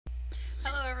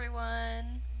Hello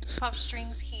everyone, it's Puff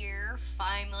Strings here.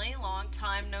 Finally, long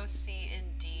time no see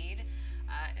indeed.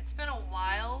 It's been a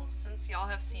while since y'all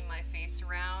have seen my face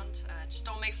around. Just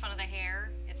don't make fun of the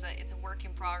hair. It's a work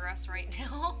in progress right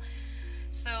now.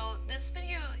 So this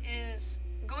video is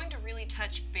going to really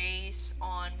touch base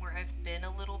on where I've been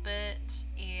a little bit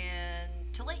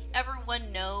and to let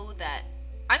everyone know that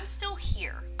I'm still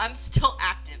here. I'm still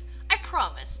active. I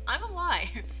promise. I'm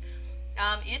alive.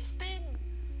 It's been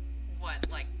what,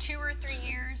 like 2 or 3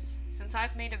 years since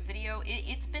I've made a video.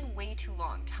 It's been way too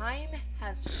long. Time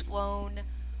has flown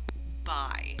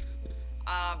by.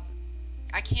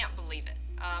 I can't believe it.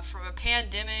 From a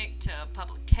pandemic to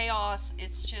public chaos,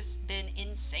 it's just been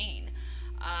insane.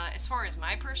 As far as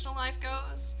my personal life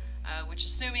goes, which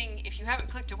assuming if you haven't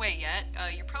clicked away yet,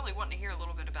 you're probably wanting to hear a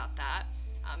little bit about that.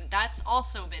 That's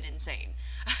also been insane.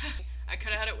 I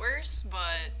could have had it worse,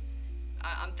 but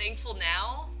I'm thankful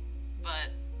now, but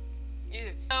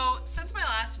ew. So, since my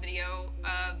last video,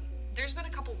 there's been a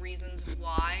couple reasons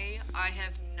why I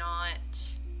have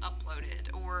not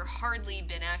uploaded or hardly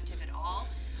been active at all.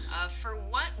 For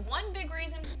one big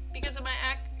reason because of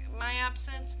my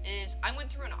absence is I went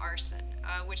through an arson,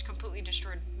 which completely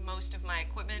destroyed most of my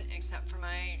equipment except for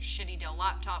my shitty Dell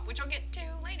laptop, which I'll get to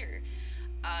later.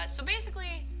 So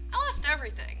basically, I lost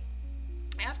everything.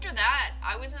 After that,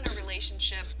 I was in a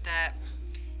relationship that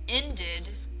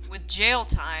ended with jail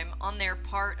time on their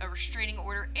part, a restraining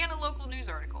order, and a local news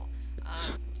article.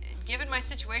 Given my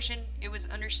situation, it was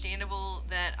understandable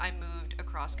that I moved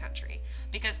across country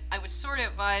because I was sort of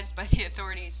advised by the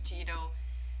authorities to,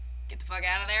 get the fuck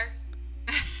out of there.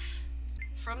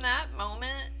 From that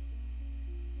moment,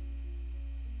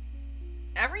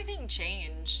 everything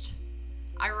changed.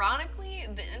 Ironically,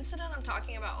 the incident I'm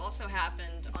talking about also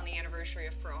happened on the anniversary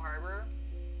of Pearl Harbor,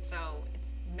 so it's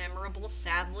memorable,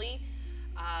 sadly,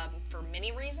 for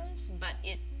many reasons, but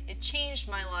it changed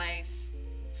my life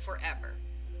forever.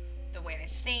 The way I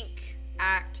think,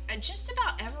 act, and just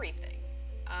about everything.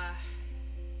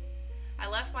 I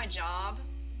left my job,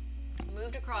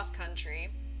 moved across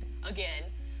country, again,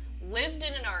 lived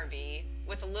in an RV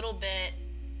with the little bit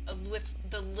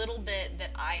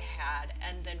that I had,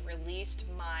 and then released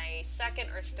my second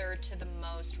or third to the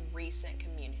most recent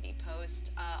community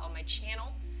post on my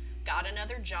channel, got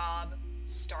another job,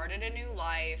 started a new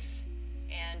life,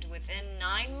 and within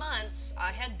 9 months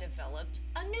I had developed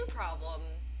a new problem,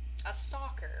 a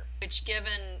stalker, which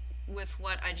given with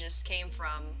what I just came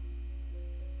from,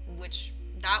 which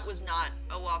that was not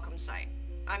a welcome sight.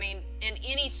 I mean, in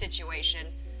any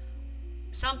situation,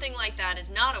 something like that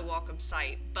is not a welcome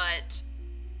sight, but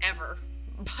ever.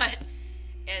 But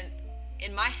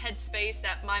in my headspace,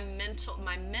 that my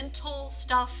mental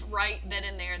stuff right then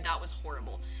and there, that was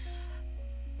horrible.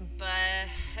 But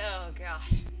oh god,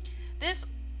 this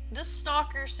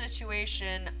stalker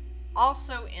situation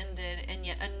also ended in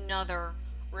yet another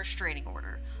restraining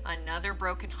order, another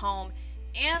broken home,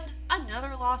 and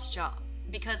another lost job.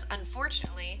 Because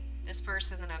unfortunately, this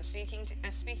person that I'm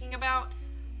speaking about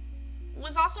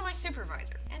was also my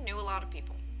supervisor and knew a lot of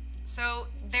people. So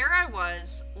there I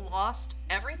was, lost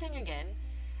everything again,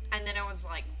 and then I was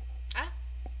like,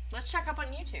 let's check up on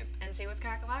YouTube and see what's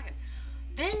cack-a-lackin'.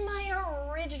 Then my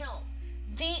original,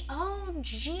 the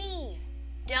OG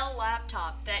Dell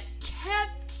laptop that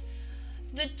kept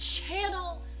the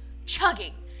channel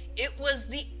chugging. It was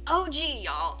the OG,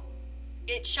 y'all.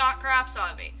 It shot craps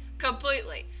on me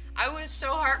completely. I was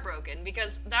so heartbroken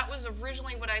because that was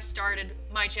originally what I started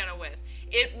my channel with.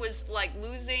 It was like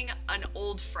losing an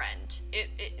old friend.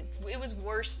 It was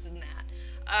worse than that.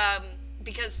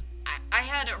 Because I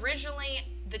had originally,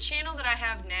 the channel that I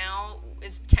have now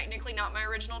is technically not my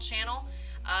original channel.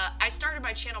 I started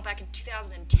my channel back in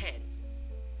 2010.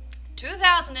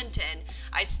 2010,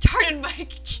 I started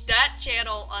that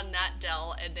channel on that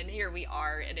Dell, and then here we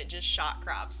are, and it just shot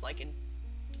crops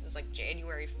this is like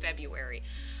January, February.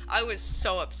 I was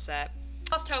so upset.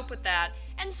 Lost hope with that,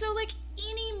 and so like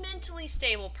any mentally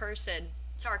stable person,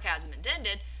 sarcasm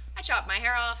intended, I chopped my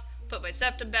hair off, put my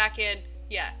septum back in,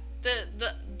 yeah,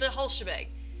 the whole shebang,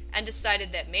 and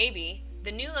decided that maybe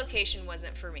the new location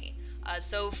wasn't for me.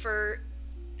 So for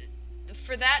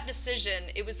that decision,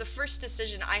 it was the first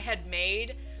decision I had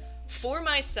made for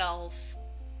myself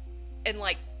in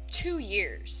like 2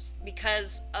 years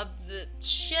because of the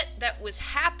shit that was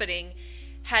happening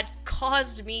had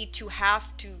caused me to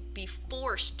have to be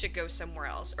forced to go somewhere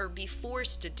else or be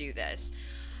forced to do this.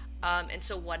 And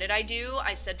so what did I do?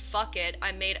 I said, fuck it.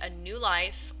 I made a new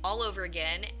life all over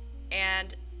again,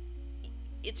 and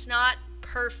it's not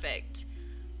perfect,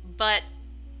 but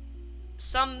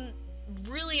some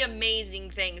really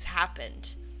amazing things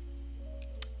happened.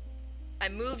 I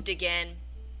moved again,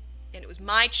 and it was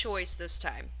my choice this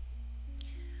time.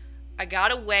 I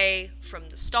got away from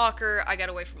the stalker, I got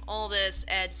away from all this,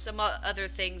 and some other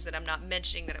things that I'm not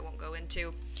mentioning that I won't go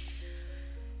into.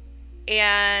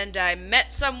 And I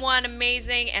met someone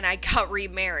amazing, and I got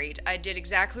remarried. I did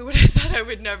exactly what I thought I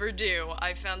would never do.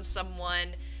 I found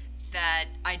someone that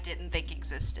I didn't think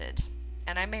existed,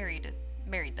 and I married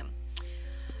them.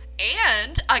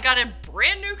 And I got a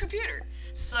brand new computer.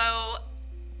 So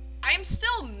I'm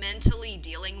still mentally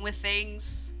dealing with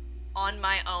things on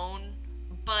my own,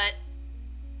 but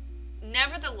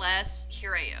nevertheless,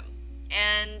 here I am.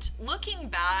 And looking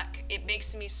back, it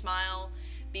makes me smile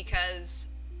because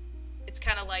it's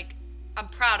kind of like I'm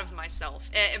proud of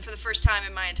myself. And for the first time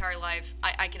in my entire life,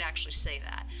 I can actually say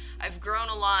that. I've grown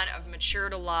a lot, I've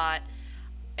matured a lot,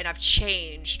 and I've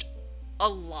changed a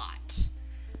lot.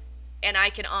 And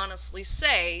I can honestly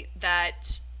say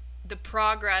that the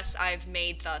progress I've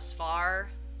made thus far,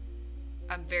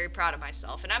 I'm very proud of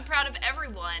myself. And I'm proud of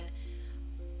everyone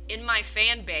in my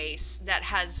fan base that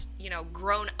has,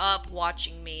 grown up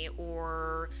watching me,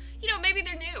 or, maybe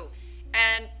they're new.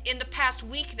 And in the past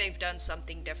week, they've done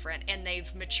something different, and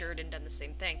they've matured and done the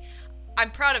same thing.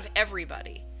 I'm proud of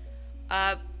everybody.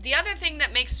 The other thing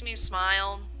that makes me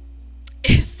smile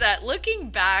is that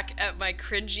looking back at my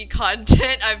cringy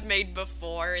content I've made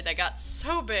before that got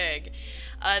so big,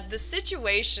 the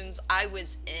situations I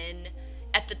was in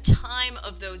at the time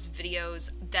of those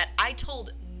videos that I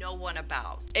told no one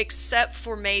about, except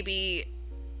for maybe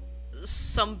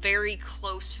some very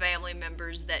close family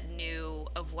members that knew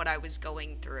of what I was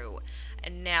going through.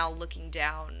 And now looking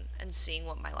down and seeing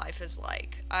what my life is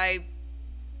like,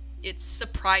 it's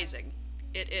surprising.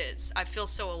 It is. I feel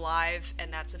so alive,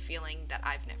 and that's a feeling that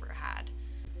I've never had.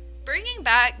 Bringing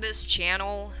back this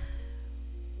channel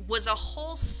was a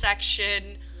whole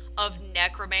section of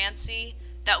necromancy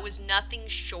that was nothing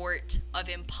short of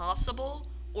impossible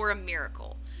or a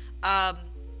miracle. But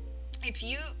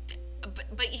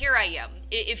here I am.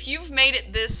 If you've made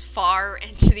it this far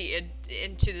into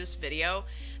this video,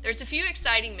 there's a few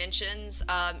exciting mentions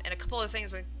and a couple of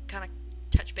things we kind of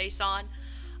touch base on,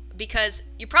 because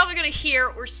you're probably going to hear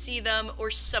or see them or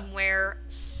somewhere.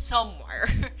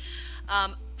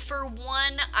 For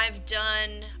one, I've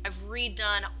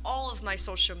redone all of my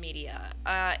social media,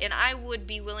 and I would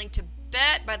be willing to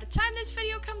bet by the time this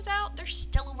video comes out, they're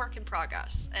still a work in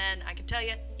progress. And I can tell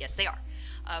you, yes, they are.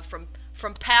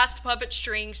 From past puppet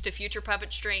strings to future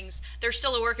puppet strings, they're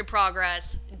still a work in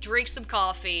progress. Drink some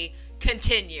coffee,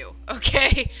 continue,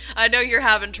 okay? I know you're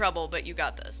having trouble, but you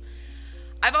got this.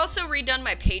 I've also redone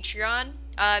my Patreon.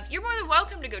 You're more than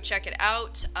welcome to go check it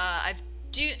out. I've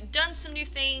done some new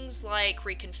things, like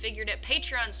reconfigured it.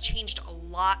 Patreon's changed a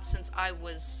lot since I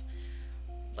was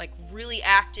like really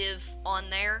active on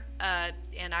there,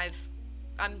 and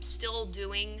I'm still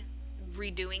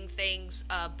redoing things,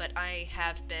 but I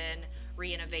have been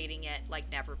re-innovating it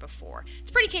like never before.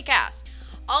 It's pretty kick-ass.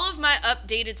 All of my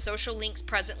updated social links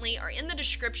presently are in the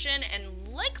description and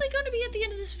likely going to be at the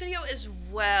end of this video as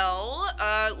well.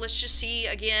 Let's just see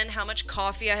again how much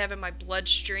coffee I have in my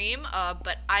bloodstream,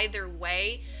 but either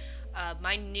way,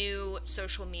 my new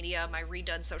social media, my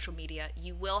redone social media,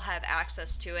 you will have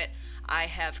access to it. I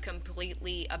have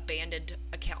completely abandoned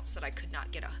accounts that I could not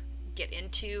get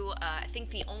into. I think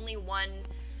the only one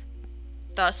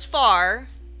thus far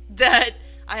that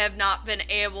I have not been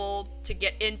able to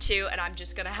get into, and I'm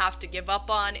just going to have to give up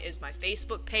on, is my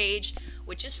Facebook page,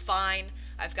 which is fine.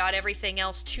 I've got everything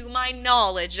else to my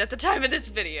knowledge at the time of this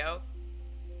video.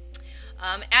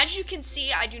 As you can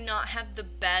see, I do not have the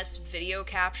best video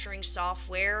capturing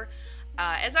software.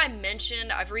 As I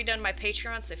mentioned, I've redone my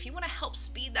Patreon, so if you want to help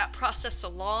speed that process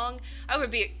along, I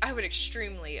would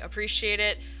extremely appreciate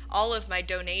it. All of my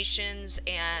donations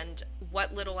and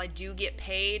what little I do get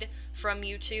paid from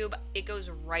YouTube, it goes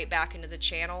right back into the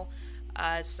channel.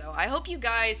 So I hope you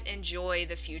guys enjoy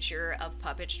the future of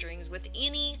Puppet Strings. With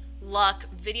any luck,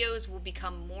 videos will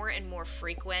become more and more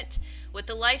frequent. With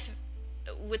the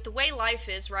way life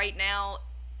is right now,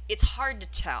 it's hard to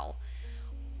tell.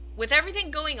 With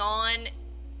everything going on,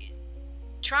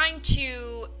 trying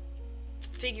to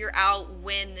figure out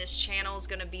when this channel is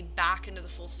going to be back into the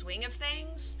full swing of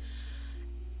things,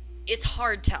 it's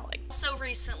hard telling. So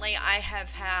recently, I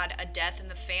have had a death in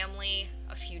the family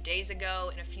a few days ago,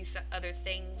 and a few other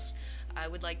things. I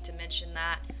would like to mention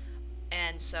that.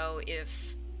 And so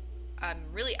if I'm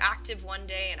really active one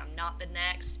day and I'm not the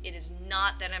next, it is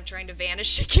not that I'm trying to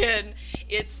vanish again.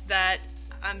 It's that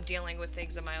I'm dealing with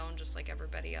things of my own just like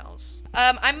everybody else.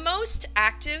 I'm most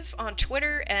active on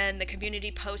Twitter and the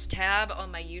community post tab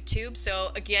on my YouTube.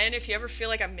 So again, if you ever feel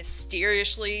like I'm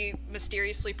mysteriously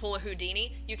pull a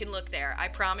Houdini, you can look there. I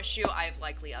promise you I've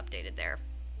likely updated there.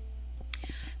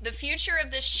 The future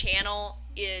of this channel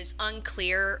is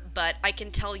unclear, but I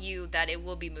can tell you that it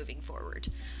will be moving forward.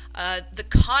 The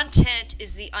content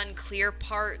is the unclear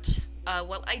part.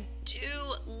 While I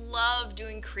do love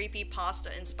doing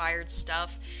creepypasta inspired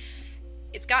stuff,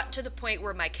 it's gotten to the point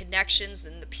where my connections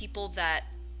and the people that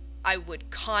I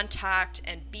would contact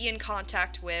and be in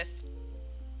contact with,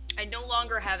 I no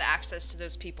longer have access to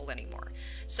those people anymore.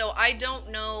 So I don't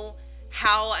know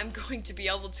how I'm going to be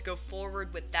able to go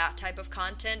forward with that type of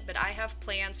content, but I have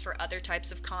plans for other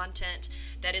types of content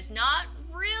that is not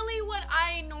really what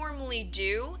I normally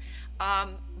do,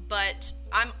 but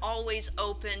I'm always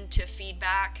open to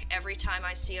feedback. Every time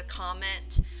I see a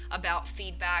comment about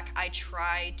feedback, I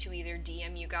try to either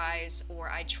DM you guys or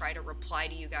I try to reply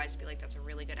to you guys and be like, that's a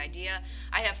really good idea.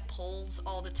 I have polls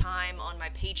all the time on my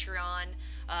Patreon,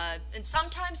 and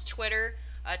sometimes Twitter.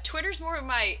 Twitter's more of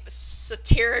my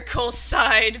satirical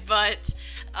side, but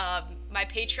my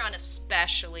Patreon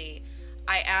especially,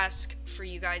 I ask for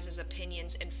you guys'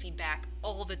 opinions and feedback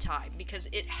all the time because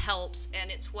it helps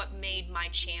and it's what made my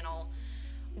channel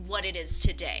what it is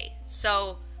today.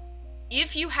 So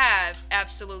if you have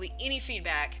absolutely any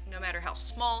feedback, no matter how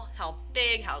small, how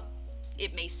big, how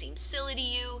it may seem silly to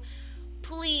you,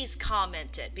 please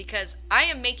comment it because I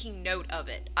am making note of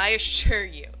it, I assure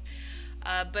you.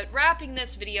 But wrapping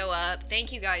this video up,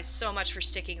 thank you guys so much for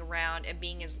sticking around and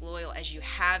being as loyal as you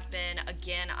have been.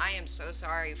 Again, I am so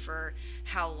sorry for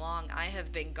how long I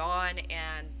have been gone,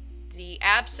 and the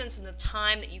absence and the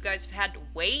time that you guys have had to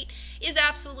wait is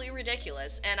absolutely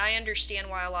ridiculous. And I understand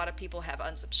why a lot of people have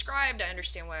unsubscribed. I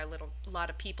understand why a lot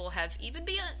of people have even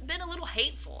been a little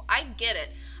hateful. I get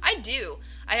it. I do.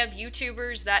 I have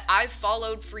YouTubers that I've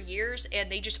followed for years and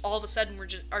they just all of a sudden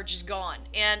are just gone.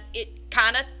 And it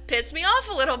kind of pissed me off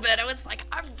a little bit. I was like,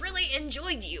 I really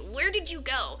enjoyed you. Where did you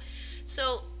go?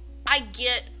 So I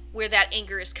get where that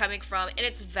anger is coming from, and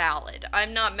it's valid.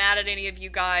 I'm not mad at any of you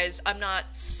guys. I'm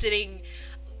not sitting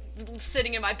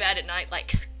in my bed at night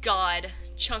like, God,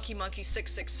 Chunky Monkey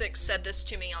 666 said this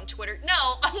to me on Twitter.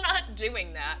 No, I'm not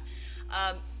doing that.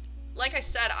 Like I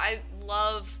said, I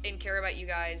love and care about you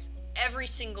guys, every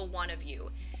single one of you.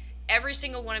 Every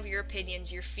single one of your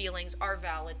opinions, your feelings are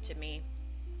valid to me,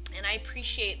 and I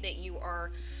appreciate that you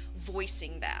are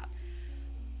voicing that.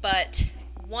 But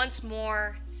once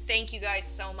more, thank you guys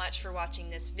so much for watching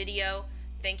this video.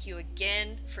 Thank you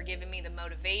again for giving me the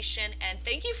motivation, and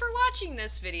thank you for watching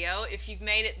this video. If you've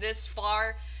made it this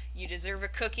far, you deserve a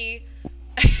cookie.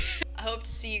 I hope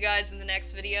to see you guys in the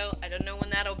next video. I don't know when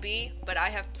that'll be, but I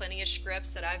have plenty of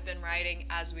scripts that I've been writing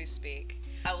as we speak.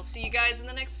 I will see you guys in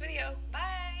the next video.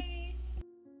 Bye!